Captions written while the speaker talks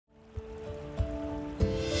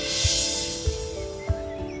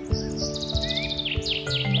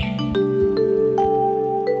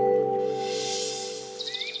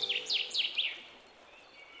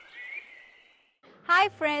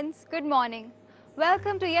Good morning.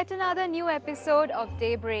 Welcome to yet another new episode of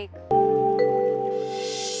Daybreak.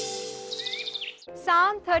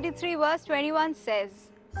 Psalm 33 verse 21 says,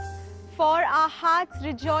 "For our hearts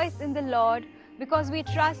rejoice in the Lord because we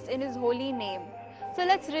trust in His holy name." So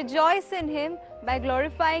let's rejoice in Him by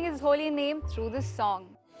glorifying His holy name through this song.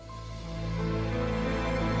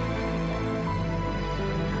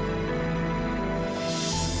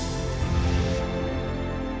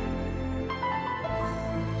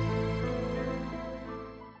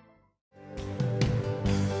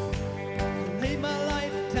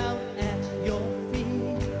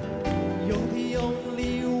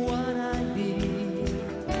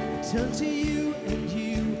 Turn to you, and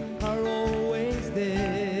you are always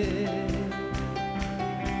there.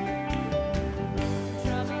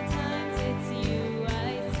 Troubled times, it's you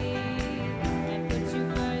I see. I put you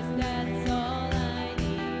first, that's all I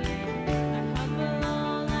need. I humble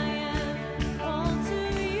all I am, all to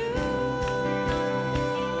you.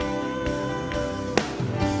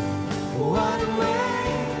 One way,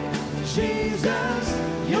 Jesus,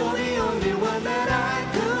 you're the only one that I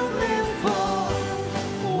could live for.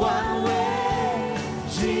 One way,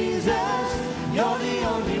 Jesus, you're the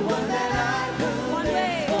only one that I could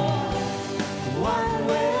live for. One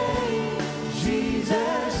way,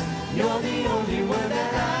 Jesus, you're the only one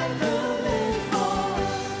that I could live for.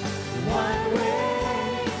 One way,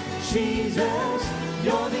 Jesus,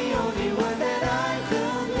 you're the only one that I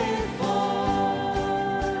could live for.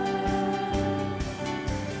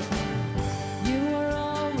 You are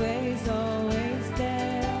always, always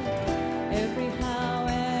there. Every how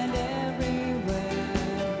and everywhere.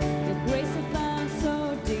 Your grace is found so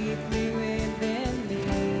deeply within me.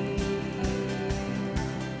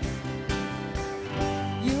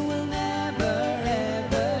 You will never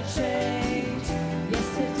ever change.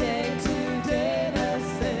 Yesterday, today the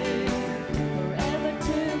same. Forever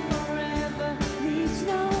to forever reach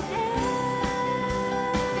no end.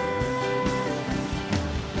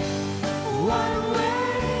 One way,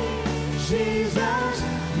 Jesus,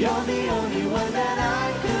 you're the only one that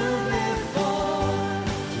I could live for.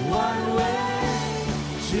 One way,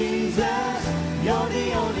 Jesus, you're the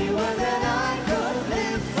only one that I could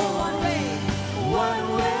live for. One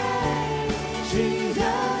way,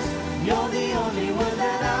 Jesus, you're the only one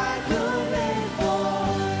that I could live for.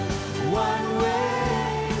 One way,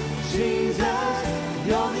 Jesus,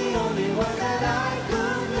 you're the only one that I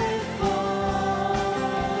could live for.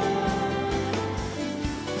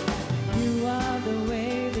 You are the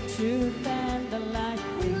way, the truth, and the light.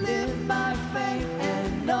 We live by faith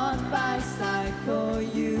and not by sight. For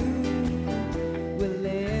you, we're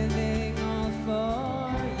living all for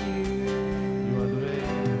you.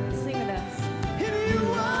 Sing with us. You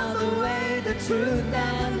are the way, the truth,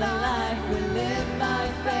 and the light. We live by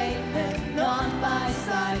faith and not by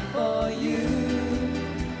sight. For you,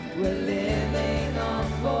 we're living all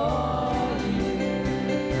for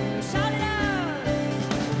you. Shout it out.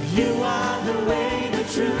 You are the way, the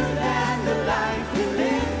truth, and the life. We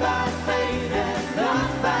live by faith and not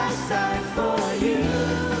by sight. For you,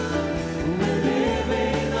 we're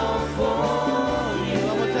living all for you.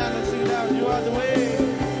 One more time, let's sing it out. You are the way.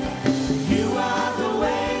 You are the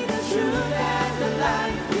way, the truth, and the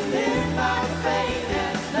life. We live by faith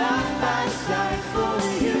and not by sight. For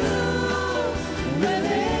you, we're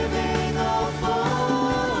living all for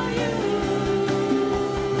you.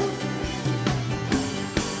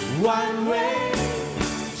 One way,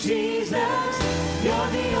 Jesus, you're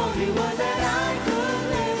the only one that I could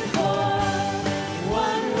live for.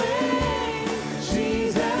 One way,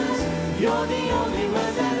 Jesus, you're the only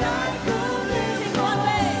one that I could live for.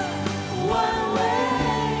 One way,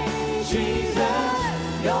 Jesus,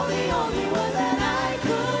 you're the only one that I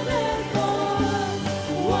could live for.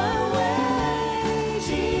 One way,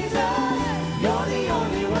 Jesus, you're the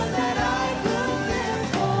only one that I could live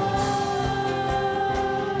for.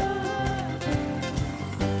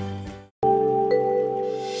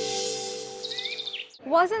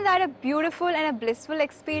 Wasn't that a beautiful and a blissful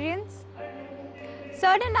experience?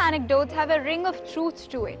 Certain anecdotes have a ring of truth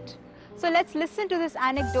to it. So let's listen to this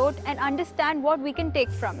anecdote and understand what we can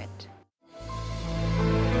take from it.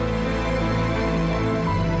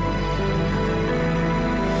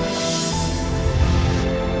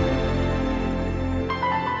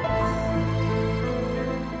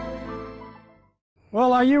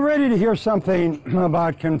 Well, are you ready to hear something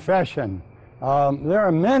about confession? There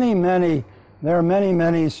are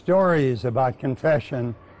many stories about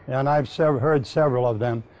confession, and I've heard several of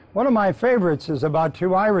them. One of my favorites is about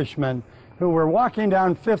two Irishmen who were walking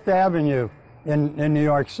down Fifth Avenue in New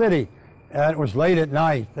York City. It was late at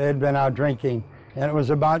night. They had been out drinking, and it was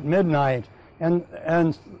about midnight. And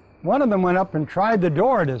one of them went up and tried the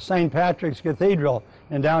door to St. Patrick's Cathedral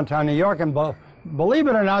in downtown New York, and believe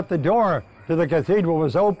it or not, the door to the cathedral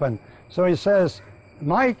was open. So he says,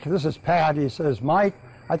 Mike, this is Pat, he says, Mike,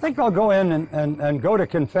 I think I'll go in and go to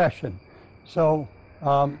confession. So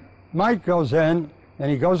Mike goes in, and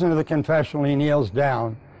he goes into the confessional, he kneels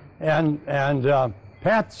down, and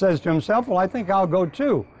Pat says to himself, well, I think I'll go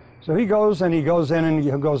too. So he goes and he goes in and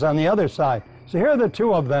he goes on the other side. So here are the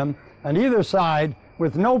two of them on either side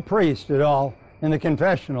with no priest at all in the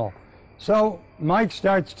confessional. So Mike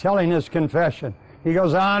starts telling his confession. He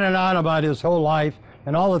goes on and on about his whole life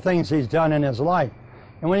and all the things he's done in his life.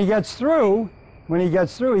 And when he gets through,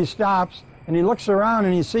 he stops and he looks around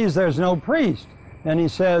and he sees there's no priest. And he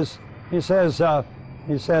says,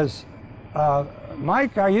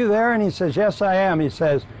 Mike, are you there? And he says, yes, I am. He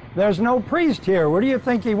says, there's no priest here. Where do you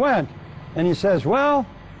think he went? And he says, well,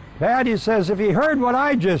 Pat, he says, if he heard what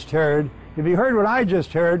I just heard, he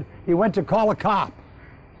went to call a cop.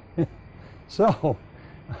 So,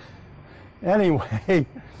 anyway,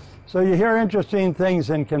 so you hear interesting things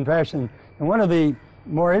in confession. And one of the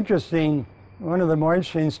more interesting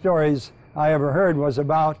stories I ever heard was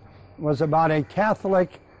about a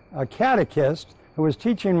Catholic catechist who was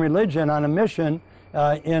teaching religion on a mission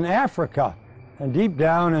in Africa, and deep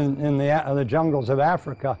down in the jungles of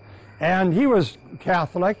Africa. And he was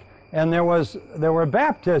Catholic, and there were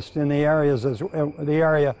Baptists in the area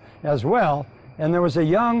as well. And there was a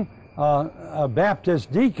young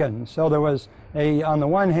Baptist deacon. So there was on the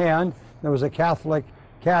one hand, there was a Catholic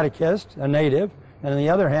catechist, a native, and on the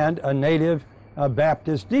other hand, a native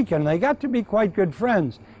Baptist deacon. They got to be quite good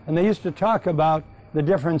friends, and they used to talk about the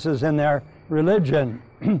differences in their religion.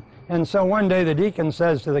 And so one day the deacon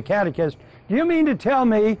says to the catechist, do you mean to tell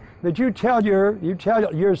me that you tell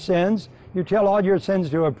all your sins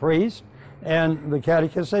to a priest? And the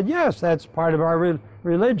catechist said, yes, that's part of our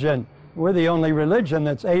religion. We're the only religion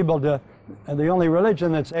that's able to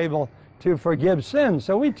forgive sins.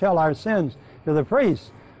 So we tell our sins to the priest.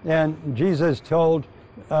 And Jesus told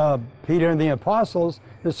Peter and the apostles,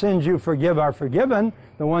 the sins you forgive are forgiven.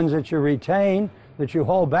 The ones that you retain, that you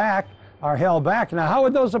hold back, are held back. Now, how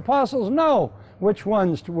would those apostles know which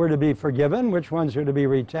ones were to be forgiven, which ones were to be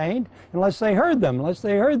retained, unless they heard them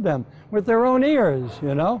with their own ears,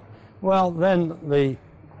 you know? Well, then the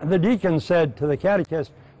deacon said to the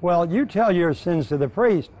catechist, well, you tell your sins to the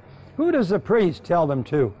priest. Who does the priest tell them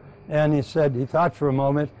to? And he said, he thought for a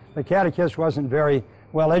moment. The catechist wasn't very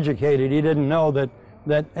well educated. He didn't know that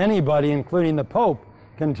anybody, including the Pope,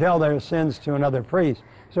 can tell their sins to another priest.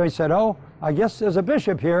 So he said, oh, I guess there's a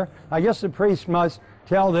bishop here. I guess the priest must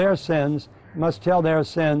tell their sins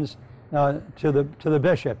to the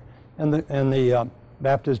bishop. And the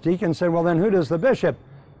Baptist deacon said, well, then who does the bishop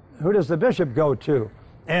go to?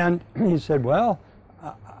 And he said, well,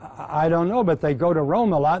 I don't know, but they go to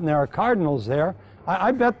Rome a lot, and there are cardinals there.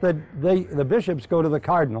 I bet that the bishops go to the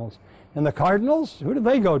cardinals. And the cardinals, who do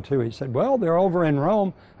they go to? He said, well, they're over in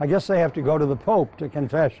Rome. I guess they have to go to the Pope to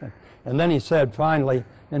confession. And then he said, finally,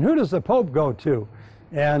 and who does the Pope go to?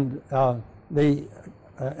 And the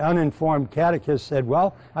uninformed catechist said,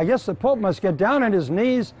 well, I guess the Pope must get down on his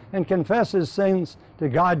knees and confess his sins to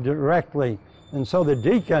God directly. And so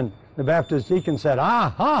the Baptist deacon said,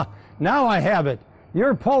 aha, now I have it.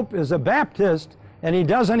 Your Pope is a Baptist, and he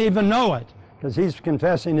doesn't even know it, because he's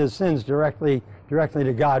confessing his sins directly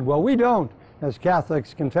to God. Well, we don't, as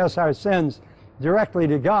Catholics, confess our sins directly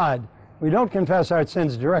to God. We don't confess our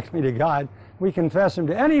sins directly to God. We confess them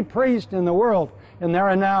to any priest in the world. And there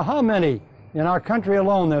are now how many? In our country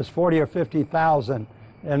alone, there's 40 or 50,000.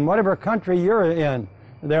 In whatever country you're in,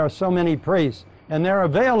 there are so many priests. And they're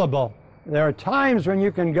available. There are times when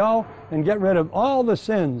you can go and get rid of all the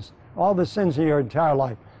sins in your entire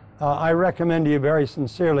life. I recommend to you very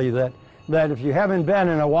sincerely that if you haven't been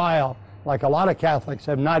in a while, like a lot of Catholics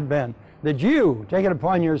have not been, that you take it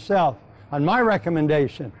upon yourself, on my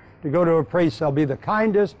recommendation, to go to a priest. They'll be the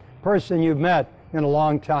kindest person you've met in a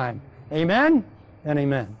long time. Amen and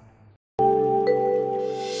amen.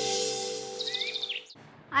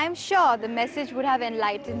 I'm sure the message would have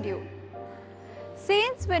enlightened you.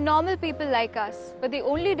 Saints were normal people like us, but the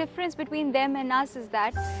only difference between them and us is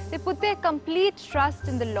that they put their complete trust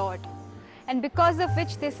in the Lord, and because of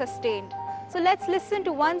which they sustained. So let's listen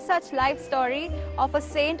to one such life story of a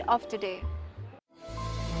saint of today.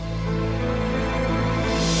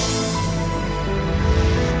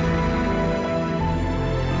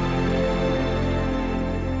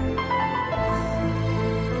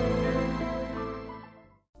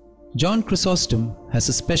 John Chrysostom has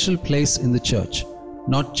a special place in the Church,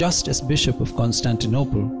 not just as Bishop of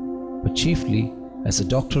Constantinople, but chiefly as a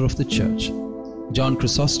doctor of the Church. John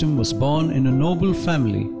Chrysostom was born in a noble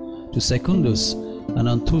family to Secundus and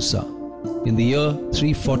Anthusa in the year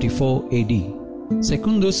 344 AD.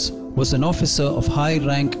 Secundus was an officer of high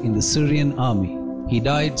rank in the Syrian army. He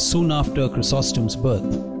died soon after Chrysostom's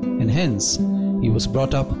birth, and hence he was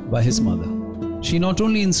brought up by his mother. She not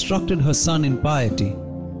only instructed her son in piety,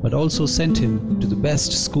 but also sent him to the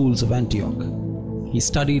best schools of Antioch. He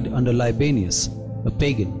studied under Libanius, a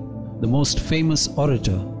pagan, the most famous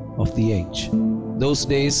orator of the age. Those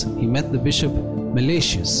days he met the bishop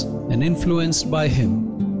Meletius, and influenced by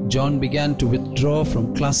him, John began to withdraw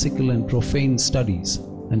from classical and profane studies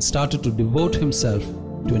and started to devote himself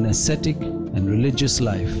to an ascetic and religious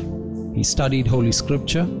life. He studied Holy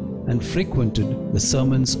Scripture and frequented the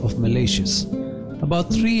sermons of Meletius.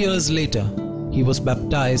 About 3 years later, he was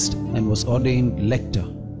baptized and was ordained lector.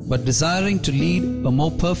 But desiring to lead a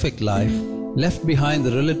more perfect life, left behind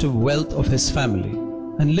the relative wealth of his family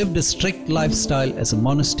and lived a strict lifestyle as a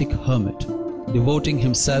monastic hermit, devoting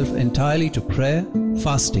himself entirely to prayer,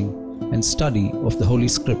 fasting, and study of the Holy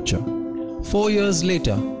Scripture. 4 years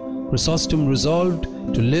later, Chrysostom resolved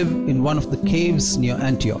to live in one of the caves near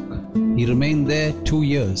Antioch. He remained there 2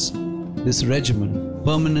 years. This regimen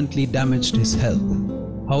permanently damaged his health.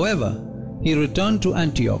 However, he returned to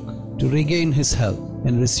Antioch to regain his health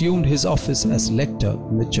and resumed his office as lector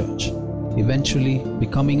in the church, eventually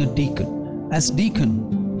becoming a deacon. As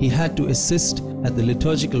deacon, he had to assist at the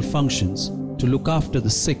liturgical functions, to look after the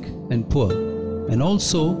sick and poor, and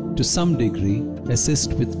also, to some degree,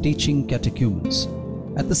 assist with teaching catechumens.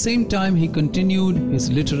 At the same time, he continued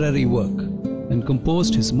his literary work and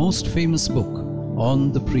composed his most famous book,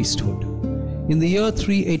 On the Priesthood. In the year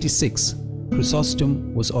 386,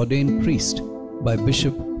 Chrysostom was ordained priest by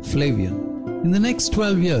Bishop Flavian. In the next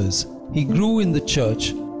 12 years, he grew in the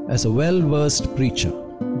church as a well-versed preacher.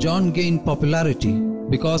 John gained popularity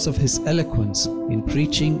because of his eloquence in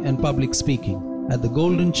preaching and public speaking at the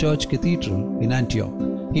Golden Church Cathedral in Antioch.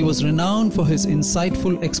 He was renowned for his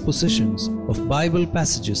insightful expositions of Bible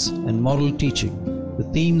passages and moral teaching. The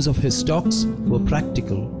themes of his talks were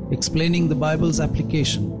practical, explaining the Bible's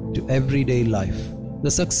application to everyday life.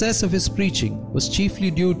 The success of his preaching was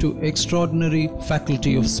chiefly due to extraordinary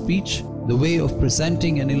faculty of speech, the way of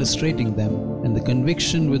presenting and illustrating them, and the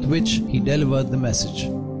conviction with which he delivered the message.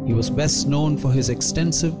 He was best known for his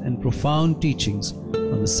extensive and profound teachings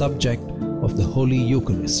on the subject of the Holy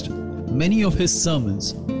Eucharist. Many of his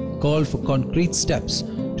sermons called for concrete steps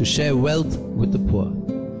to share wealth with the poor.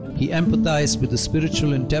 He empathized with the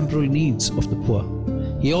spiritual and temporal needs of the poor.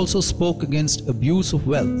 He also spoke against abuse of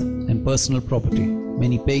wealth and personal property.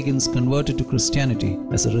 Many pagans converted to Christianity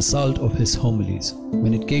as a result of his homilies.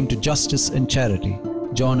 When it came to justice and charity,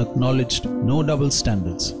 John acknowledged no double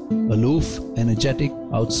standards. Aloof, energetic,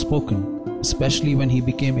 outspoken, especially when he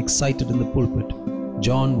became excited in the pulpit,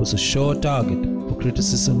 John was a sure target for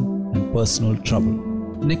criticism and personal trouble.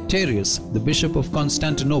 Nectarius, the Bishop of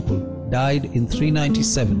Constantinople, died in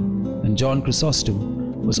 397, and John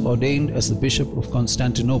Chrysostom was ordained as the Bishop of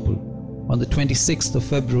Constantinople on the 26th of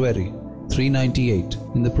February 398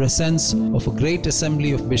 in the presence of a great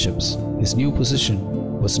assembly of bishops. His new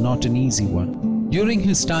position was not an easy one. During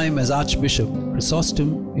his time as Archbishop,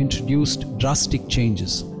 Chrysostom introduced drastic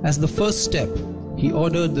changes. As the first step, he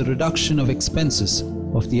ordered the reduction of expenses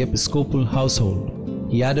of the episcopal household.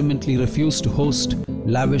 He adamantly refused to host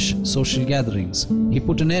lavish social gatherings. He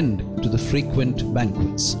put an end to the frequent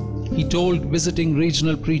banquets. He told visiting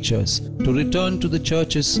regional preachers to return to the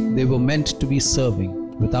churches they were meant to be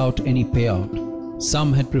serving without any payout.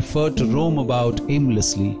 Some had preferred to roam about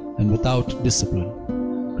aimlessly and without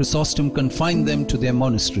discipline. Chrysostom confined them to their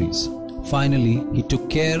monasteries. Finally, he took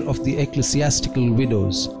care of the ecclesiastical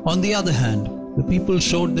widows. On the other hand, the people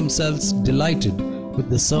showed themselves delighted with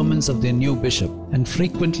the sermons of their new bishop and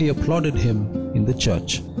frequently applauded him in the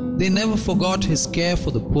church. They never forgot his care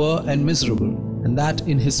for the poor and miserable, and that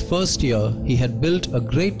in his first year he had built a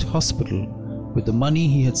great hospital with the money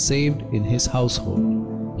he had saved in his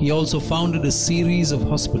household. He also founded a series of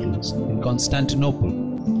hospitals in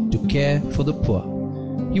Constantinople to care for the poor.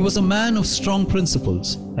 He was a man of strong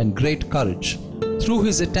principles and great courage. Through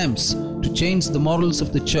his attempts to change the morals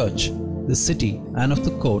of the church, the city, and of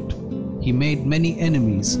the court, he made many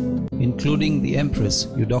enemies, including the Empress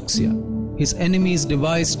Eudoxia. His enemies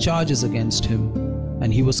devised charges against him,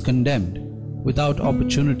 and he was condemned without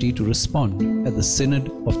opportunity to respond at the Synod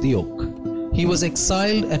of the Oak. He was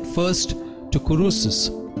exiled at first to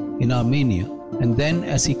Chrysostom in Armenia, and then,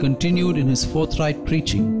 as he continued in his forthright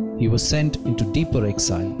preaching, he was sent into deeper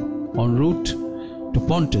exile. En route to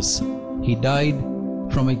Pontus, he died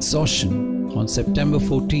from exhaustion on September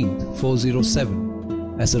 14, 407.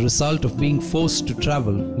 as a result of being forced to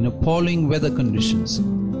travel in appalling weather conditions,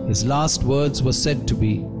 his last words were said to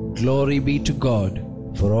be, "Glory be to God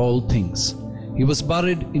for all things." He was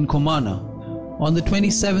buried in Comana. On the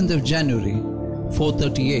 27th of January,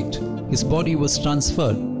 438, his body was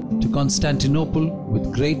transferred to Constantinople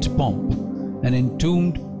with great pomp and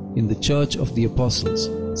entombed in the Church of the Apostles.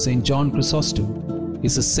 St. John Chrysostom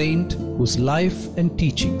is a saint whose life and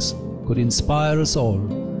teachings could inspire us all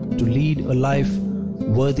to lead a life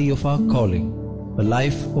worthy of our calling, a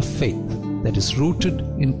life of faith that is rooted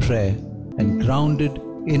in prayer and grounded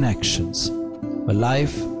in actions, a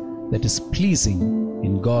life that is pleasing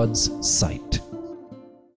in God's sight.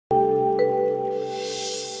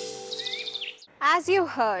 As you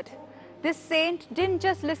heard, this saint didn't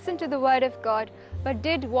just listen to the word of God, but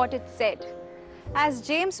did what it said. As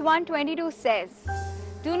James 1:22 says,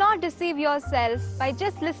 "Do not deceive yourselves by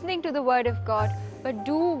just listening to the word of God, but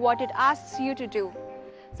do what it asks you to do."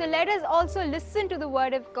 So let us also listen to the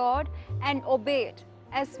word of God and obey it.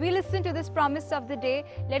 As we listen to this promise of the day,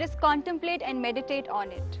 let us contemplate and meditate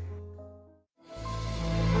on it.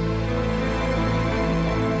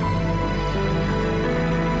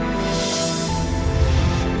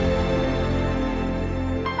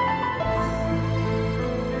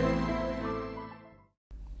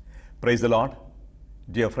 Praise the Lord.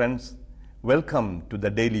 Dear friends, welcome to the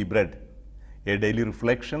Daily Bread, a daily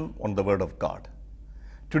reflection on the Word of God.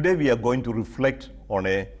 Today we are going to reflect on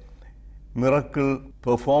a miracle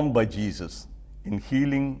performed by Jesus in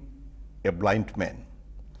healing a blind man.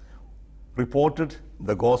 Reported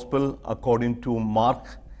the Gospel according to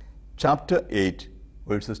Mark chapter 8,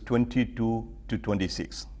 verses 22 to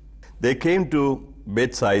 26. They came to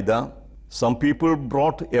Bethsaida. Some people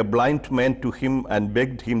brought a blind man to him and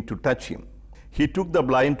begged him to touch him. He took the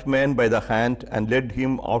blind man by the hand and led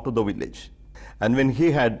him out of the village. And when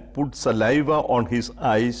he had put saliva on his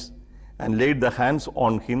eyes and laid the hands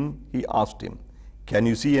on him, he asked him, "Can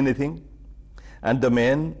you see anything?" And the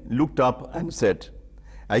man looked up and said,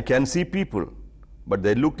 "I can see people, but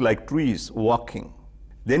they look like trees walking."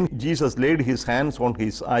 Then Jesus laid his hands on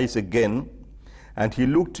his eyes again, and he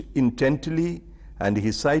looked intently, and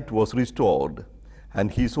his sight was restored,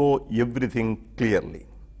 and he saw everything clearly.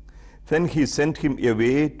 Then he sent him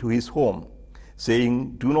away to his home,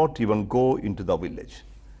 saying, "Do not even go into the village."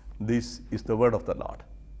 This is the word of the Lord.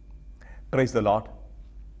 Praise the Lord.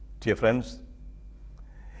 Dear friends,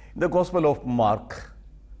 in the Gospel of Mark,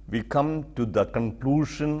 we come to the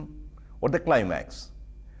conclusion or the climax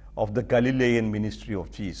of the Galilean ministry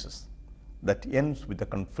of Jesus that ends with the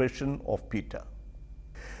confession of Peter.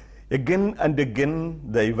 Again and again,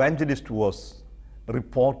 the evangelist was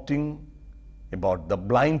reporting about the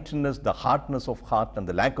blindness, the hardness of heart, and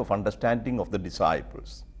the lack of understanding of the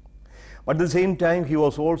disciples. But at the same time, he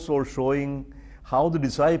was also showing how the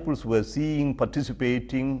disciples were seeing,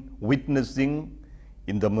 participating, witnessing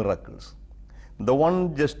in the miracles. The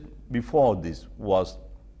one just before this was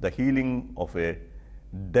the healing of a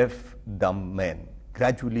deaf, dumb man.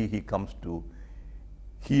 Gradually, he comes to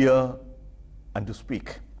hear and to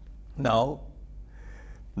speak. Now,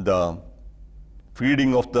 the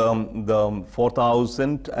feeding of the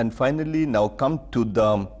 4,000, and finally now come to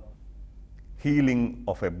the healing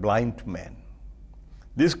of a blind man.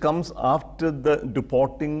 This comes after the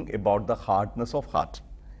reporting about the hardness of heart.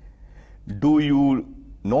 Do you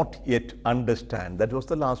not yet understand? That was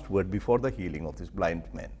the last word before the healing of this blind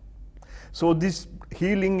man. So this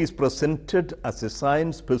healing is presented as a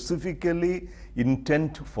sign specifically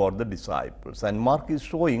intent for the disciples. And Mark is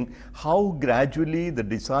showing how gradually the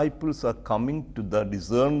disciples are coming to the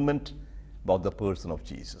discernment about the person of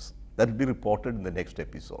Jesus. That will be reported in the next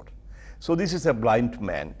episode. So this is a blind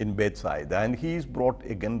man in Bethsaida, and he is brought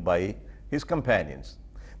again by his companions.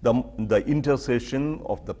 The intercession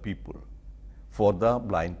of the people for the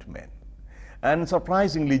blind man. And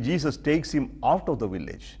surprisingly, Jesus takes him out of the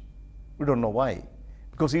village. We don't know why.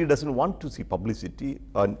 Because he doesn't want to see publicity,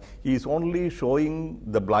 and he is only showing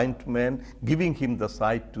the blind man, giving him the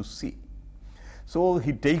sight to see. So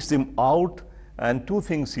he takes him out, and two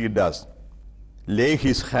things he does. Lay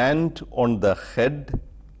his hand on the head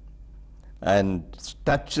and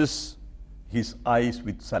touches his eyes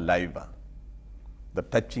with saliva. The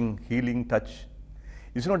touching, healing touch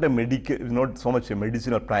is not not so much a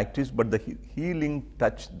medicinal practice, but the healing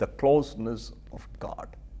touch, the closeness of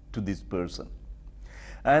God to this person.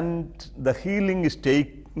 And the healing is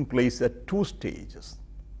taking place at two stages.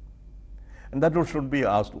 And that should be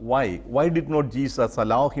asked, why? Why did not Jesus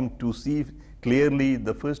allow him to see clearly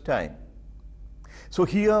the first time? So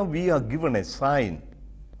here we are given a sign,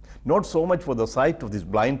 not so much for the sight of this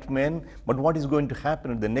blind man, but what is going to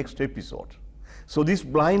happen in the next episode. So this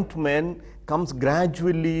blind man comes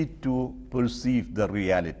gradually to perceive the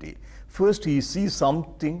reality. First he sees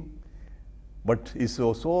something, but is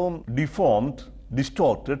so deformed,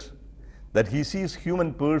 distorted, that he sees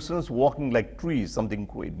human persons walking like trees, something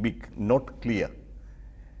quite big, not clear.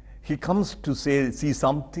 He comes to see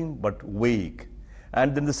something but vague.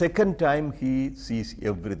 And then the second time he sees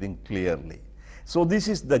everything clearly. So this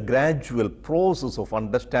is the gradual process of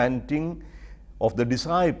understanding of the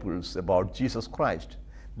disciples about Jesus Christ.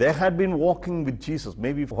 They had been walking with Jesus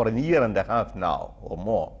maybe for a year and a half now or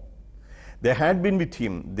more. They had been with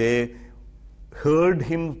him. They heard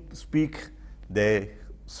him speak. They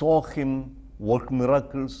saw him work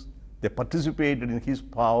miracles. They participated in his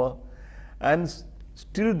power. And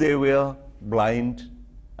still they were blind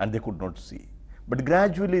and they could not see. But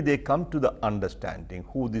gradually they come to the understanding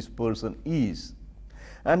who this person is.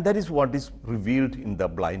 And that is what is revealed in the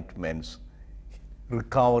blind man's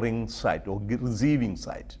recovering sight or receiving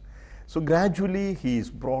sight. So gradually he is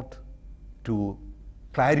brought to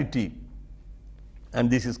clarity. And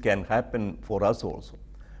this can happen for us also.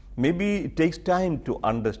 Maybe it takes time to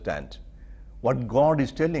understand what God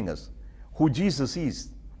is telling us, who Jesus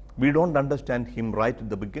is. We don't understand him right at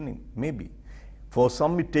the beginning, maybe. For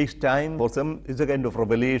some it takes time, for some it's a kind of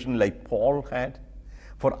revelation like Paul had.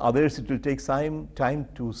 For others it will take time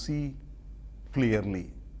to see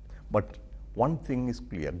clearly. But one thing is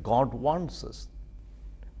clear, God wants us.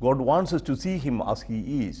 God wants us to see him as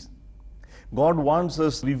he is. God wants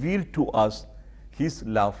us revealed to us his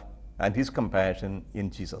love and his compassion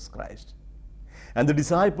in Jesus Christ. And the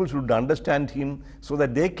disciples should understand him so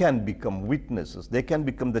that they can become witnesses. They can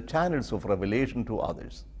become the channels of revelation to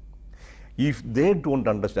others. If they don't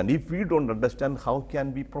understand, if we don't understand, how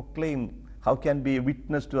can we proclaim, how can we be a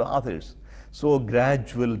witness to others? So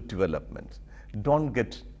gradual development. Don't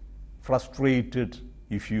get frustrated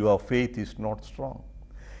if your faith is not strong.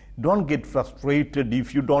 Don't get frustrated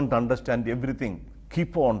if you don't understand everything.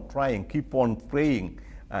 Keep on trying, keep on praying,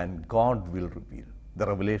 and God will reveal. The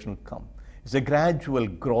revelation will come. It's a gradual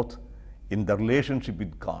growth in the relationship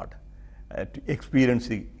with God, to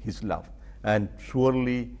experiencing his love. And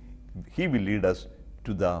surely he will lead us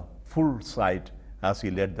to the full sight as he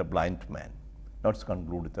led the blind man. Let's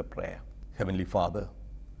conclude with a prayer. Heavenly Father,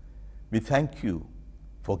 we thank you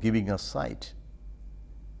for giving us sight,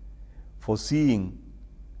 for seeing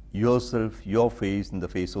yourself, your face in the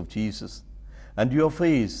face of Jesus, and your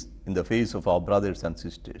face in the face of our brothers and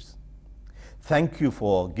sisters. Thank you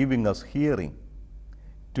for giving us hearing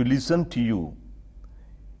to listen to you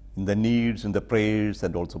in the needs and the prayers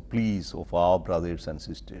and also pleas of our brothers and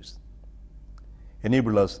sisters.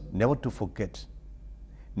 Enable us never to forget,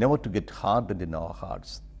 never to get hardened in our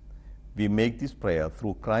hearts. We make this prayer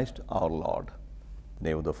through Christ our Lord. In the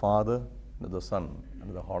name of the Father, and of the Son, and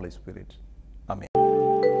of the Holy Spirit. Amen.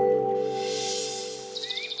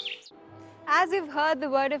 As we've heard the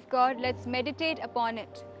word of God, let's meditate upon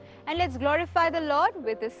it. And let's glorify the Lord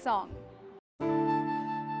with this song.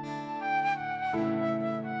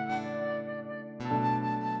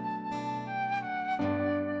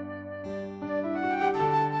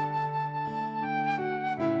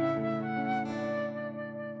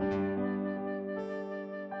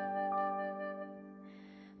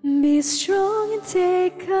 Be strong and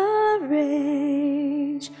take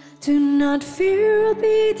courage. Do not fear or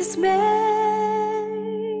be dismayed.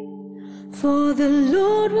 For the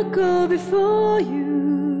Lord will go before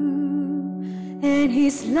you, and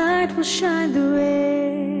his light will shine the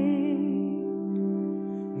way.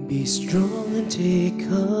 Be strong and take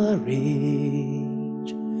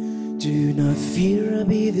courage. Do not fear or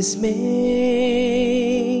be dismayed.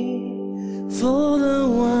 For the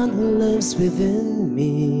one who lives within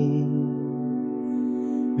me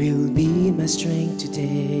will be my strength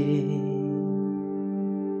today.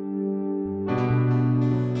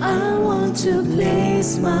 I want to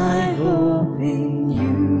place my hope in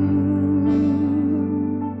you.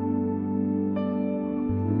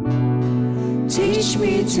 Teach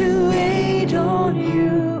me to wait on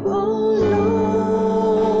you, oh Lord.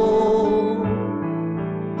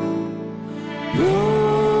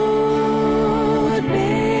 Lord,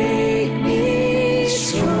 make me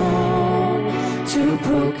strong to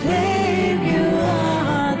proclaim you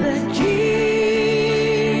are the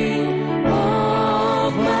King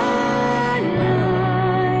of my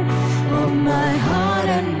life, of my heart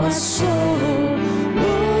and my soul.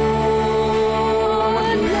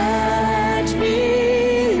 Lord, let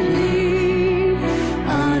me live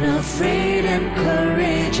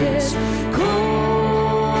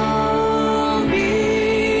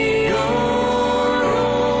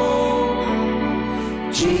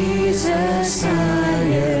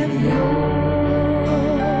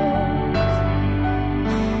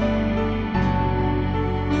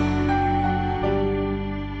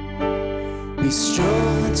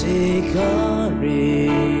strong and take courage.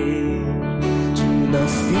 Do not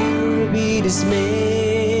fear or be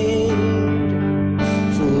dismayed,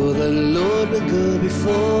 for the Lord will go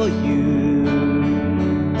before you,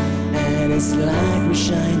 and His light will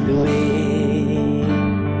shine the way.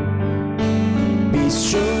 Be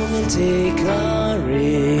strong and take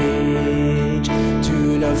courage.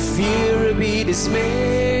 Do not fear or be dismayed,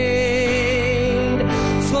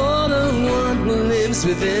 for the one who lives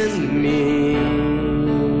within me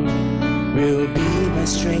will be my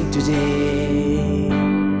strength today.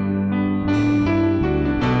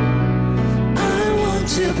 I want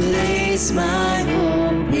to place my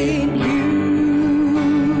hope in you.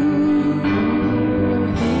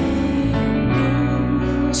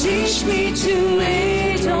 Teach me to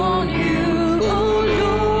wait on you, oh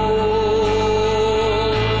Lord.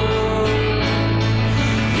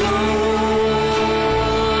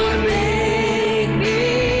 Lord, make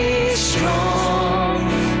me strong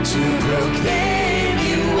to proclaim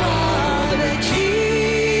you are the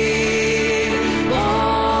King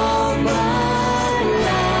of my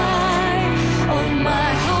life, of my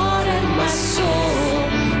heart and my soul.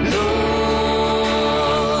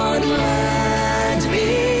 Lord, let me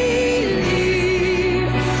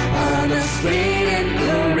live unafraid and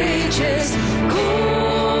courageous.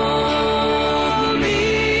 Call me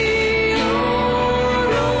your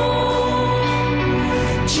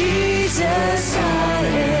own. Jesus, I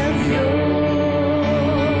am yours.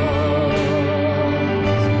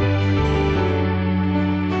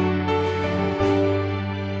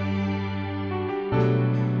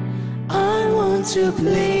 I want to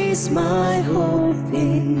place my hope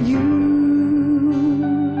in you.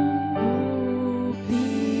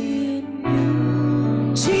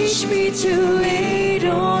 Teach me to wait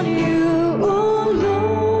on you, oh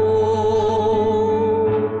Lord.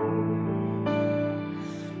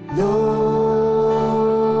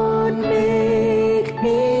 Lord, make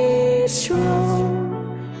me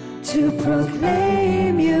strong to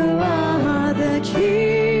proclaim you are the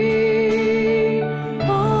King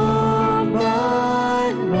of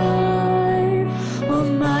my life,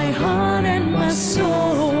 of my heart and my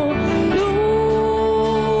soul.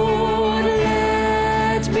 Lord,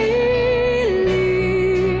 let me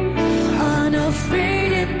live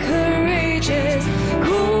unafraid and courageous.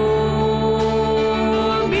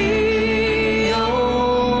 Call me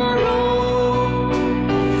your own.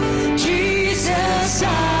 Jesus,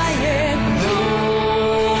 I am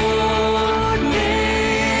Lord.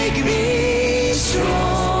 Make me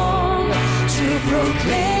strong to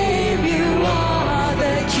proclaim you are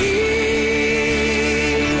the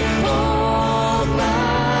King of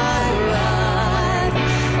my life,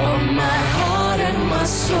 of my heart and my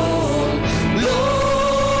soul.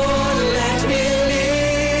 Lord, let me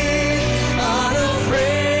live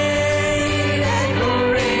unafraid and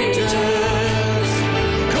courageous.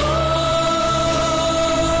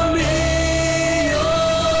 Call me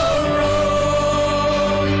your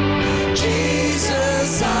own.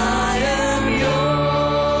 Jesus, I am yours.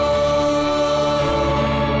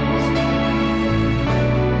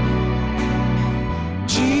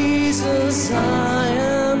 Jesus, I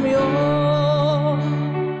am yours.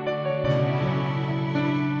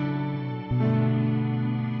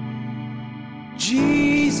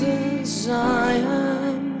 Jesus, I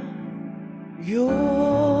am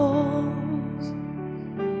yours.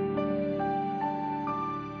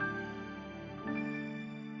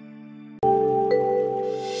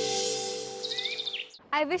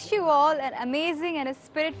 I wish you all an amazing and a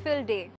spirit-filled day.